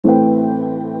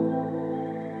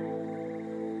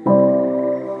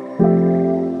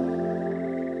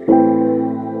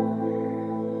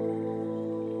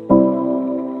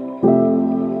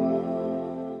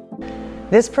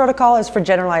This protocol is for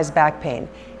generalized back pain.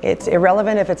 It's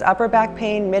irrelevant if it's upper back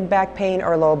pain, mid back pain,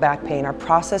 or low back pain. Our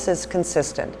process is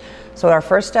consistent. So our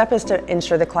first step is to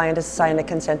ensure the client has signed a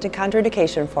consent and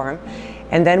contraindication form,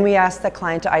 and then we ask the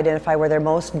client to identify where their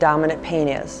most dominant pain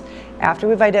is. After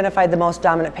we've identified the most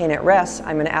dominant pain at rest,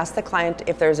 I'm going to ask the client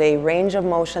if there's a range of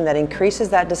motion that increases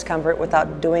that discomfort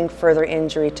without doing further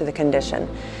injury to the condition.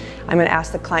 I'm going to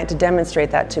ask the client to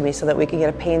demonstrate that to me so that we can get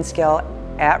a pain scale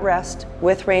at rest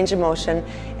with range of motion,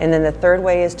 and then the third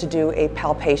way is to do a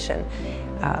palpation.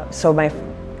 So my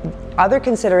other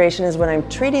consideration is when I'm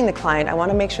treating the client, I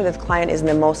want to make sure that the client is in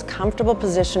the most comfortable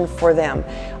position for them.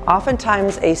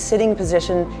 Oftentimes a sitting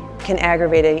position can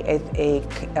aggravate a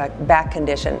back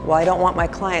condition. Well, I don't want my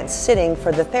client sitting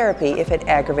for the therapy if it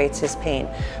aggravates his pain.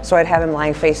 So I'd have him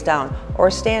lying face down or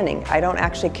standing. I don't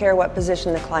actually care what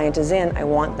position the client is in, I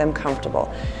want them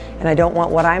comfortable. And I don't want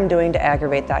what I'm doing to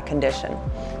aggravate that condition.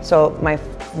 So my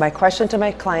question to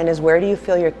my client is, where do you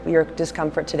feel your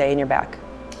discomfort today in your back?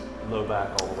 Low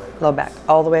back all the way across. Low back,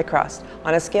 all the way across.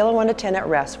 On a scale of 1 to 10 at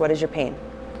rest, what is your pain?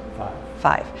 5.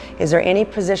 5. Is there any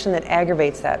position that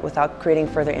aggravates that without creating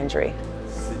further injury?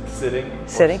 Sitting or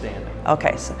standing.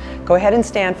 Okay, so go ahead and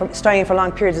stand, standing for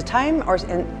long periods of time, or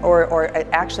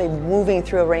actually moving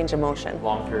through a range of motion?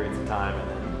 Long periods of time and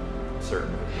then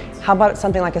certain movements. How about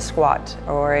something like a squat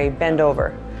or a bend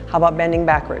over? How about bending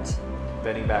backwards?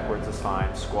 Bending backwards is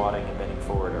fine. Squatting and bending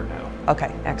forward are no.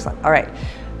 Okay, excellent. All right.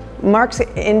 Mark's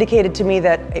indicated to me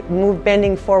that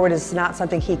bending forward is not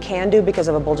something he can do because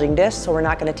of a bulging disc, so we're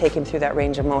not going to take him through that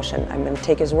range of motion. I'm going to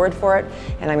take his word for it,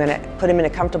 and I'm going to put him in a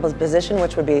comfortable position,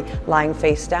 which would be lying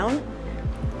face down.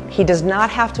 He does not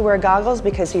have to wear goggles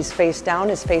because he's face down.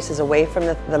 His face is away from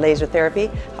the laser therapy.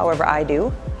 However, I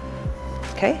do.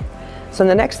 Okay. So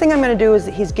the next thing I'm going to do is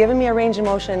he's given me a range of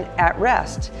motion at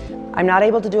rest. I'm not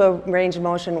able to do a range of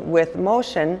motion with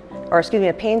motion, or excuse me,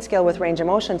 a pain scale with range of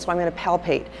motion, so I'm going to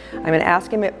palpate. I'm going to ask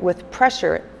him with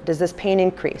pressure, does this pain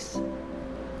increase?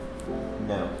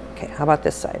 No. Okay, how about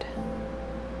this side?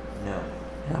 No.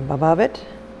 Above it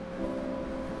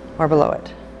or below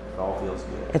it? It all feels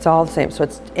good. It's all the same, so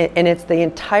it's the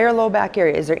entire low back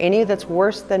area. Is there any that's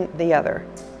worse than the other?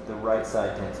 The right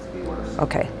side tends to be worse.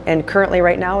 Okay, and currently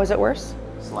right now, is it worse?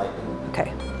 Slightly.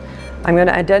 Okay, I'm going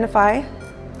to identify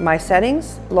my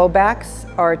settings. Low backs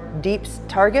are deep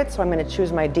targets, so I'm going to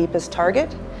choose my deepest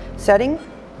target setting.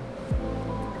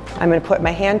 I'm going to put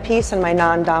my handpiece in my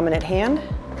non-dominant hand.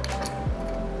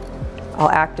 I'll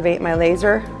activate my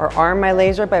laser or arm my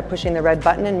laser by pushing the red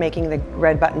button and making the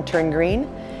red button turn green.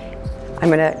 I'm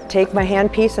going to take my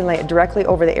handpiece and lay it directly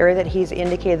over the area that he's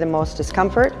indicated the most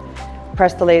discomfort.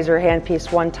 Press the laser handpiece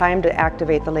one time to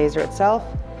activate the laser itself,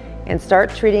 and start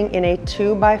treating in a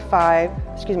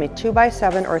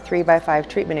 2x7 or 3x5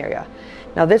 treatment area.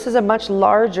 Now this is a much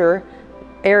larger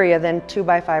area than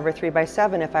 2x5 or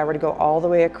 3x7 if I were to go all the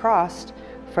way across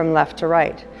from left to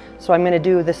right. So I'm going to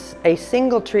do a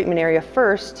single treatment area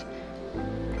first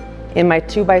in my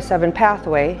 2x7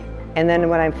 pathway, and then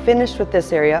when I'm finished with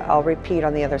this area, I'll repeat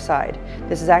on the other side.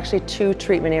 This is actually 2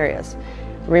 treatment areas.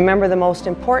 Remember, the most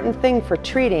important thing for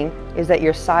treating is that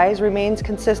your size remains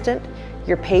consistent,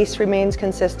 your pace remains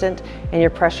consistent, and your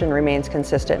pressure remains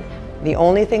consistent. The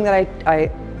only thing that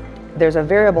there's a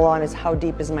variable on is how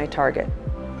deep is my target.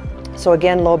 So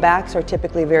again, low backs are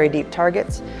typically very deep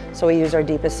targets, so we use our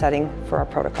deepest setting for our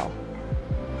protocol.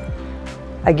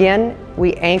 Again,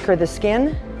 we anchor the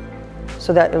skin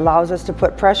so that it allows us to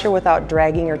put pressure without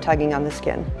dragging or tugging on the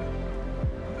skin.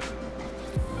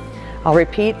 I'll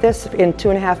repeat this in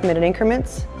 2.5-minute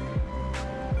increments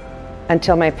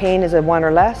until my pain is a 1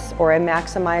 or less, or I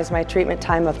maximize my treatment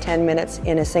time of 10 minutes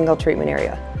in a single treatment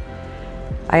area.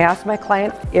 I ask my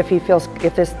client if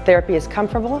this therapy is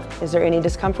comfortable. Is there any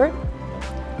discomfort?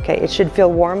 Okay, it should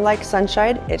feel warm like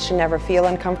sunshine. It should never feel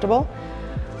uncomfortable.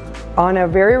 On a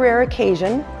very rare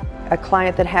occasion, a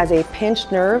client that has a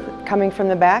pinched nerve coming from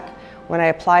the back, when I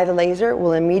apply the laser,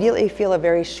 will immediately feel a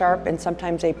very sharp and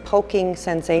sometimes a poking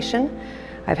sensation.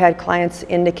 I've had clients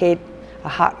indicate a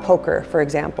hot poker, for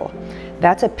example.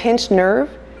 That's a pinched nerve.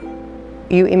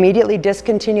 You immediately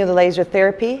discontinue the laser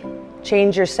therapy,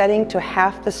 change your setting to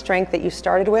half the strength that you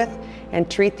started with,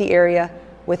 and treat the area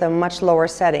with a much lower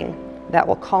setting. That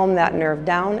will calm that nerve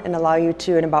down and allow you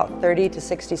to, in about 30 to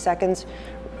 60 seconds,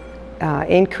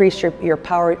 increase your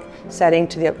power setting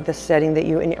to the setting that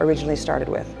you originally started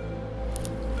with.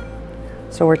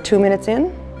 So we're 2 minutes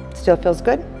in. Still feels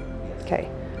good? Okay.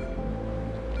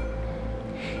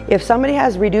 If somebody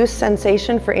has reduced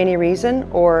sensation for any reason,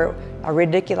 or a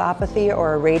radiculopathy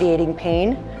or a radiating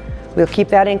pain, we'll keep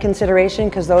that in consideration,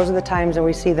 because those are the times when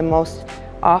we see the most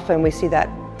often we see that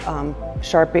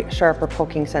sharper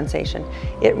poking sensation.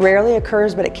 It rarely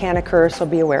occurs, but it can occur, so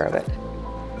be aware of it.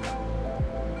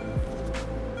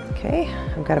 Okay,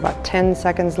 I've got about 10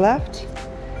 seconds left.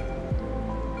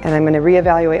 And I'm going to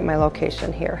reevaluate my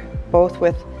location here, both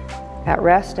with at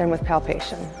rest and with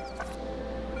palpation.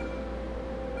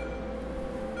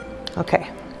 Okay,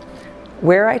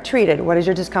 where I treated, what is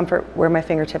your discomfort where my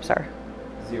fingertips are?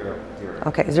 0.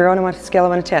 Okay, 0 on a scale of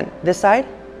 1 to 10. This side?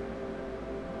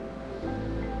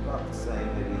 About the same,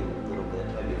 maybe a little bit,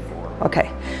 maybe a 4.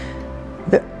 Okay.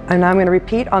 And now I'm going to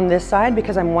repeat on this side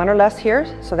because I'm 1 or less here,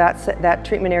 so that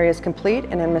treatment area is complete,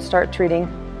 and I'm going to start treating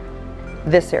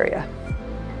this area.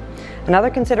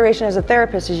 Another consideration as a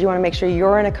therapist is you want to make sure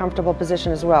you're in a comfortable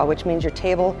position as well, which means your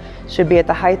table should be at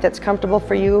the height that's comfortable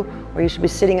for you, or you should be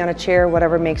sitting on a chair,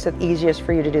 whatever makes it easiest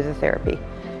for you to do the therapy.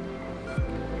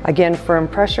 Again, firm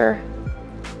pressure,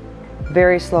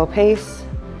 very slow pace,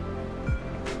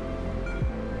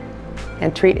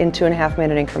 and treat in 2.5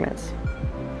 minute increments.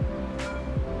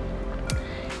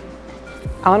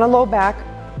 On a low back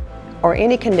or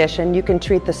any condition, you can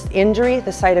treat this injury,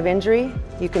 the site of injury.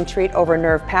 You can treat over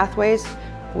nerve pathways,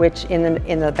 which in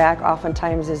the back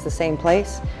oftentimes is the same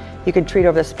place. You can treat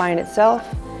over the spine itself,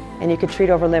 and you can treat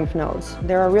over lymph nodes.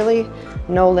 There are really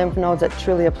no lymph nodes that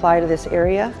truly apply to this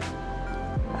area.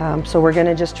 So we're going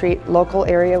to just treat local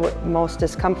area with most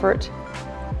discomfort.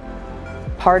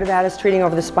 Part of that is treating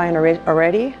over the spine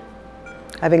already.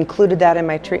 I've included that in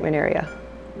my treatment area.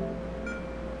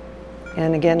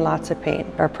 And again, lots of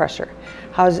pain or pressure.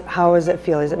 How does it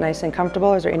feel? Is it nice and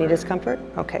comfortable? Is there any discomfort?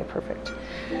 Okay, perfect.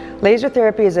 Laser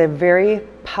therapy is a very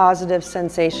positive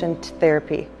sensation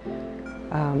therapy.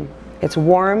 It's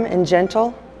warm and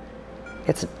gentle.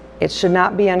 It should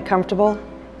not be uncomfortable.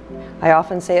 I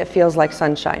often say it feels like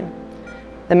sunshine.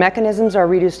 The mechanisms are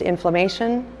reduced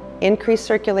inflammation, increased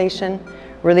circulation,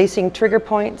 releasing trigger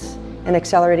points, and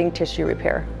accelerating tissue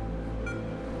repair.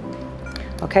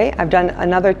 Okay, I've done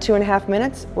another 2.5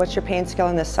 minutes. What's your pain scale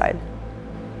on this side?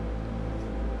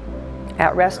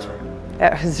 At rest?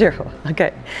 At 0,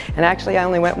 okay. And actually I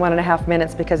only went 1.5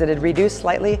 minutes because it had reduced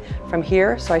slightly from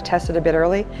here, so I tested a bit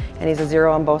early, and he's a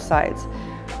 0 on both sides.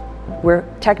 We're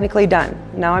technically done.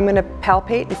 Now I'm going to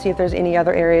palpate and see if there's any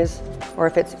other areas, or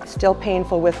if it's still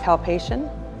painful with palpation.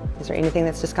 Is there anything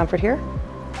that's discomfort here?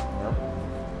 No.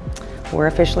 We're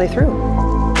officially through.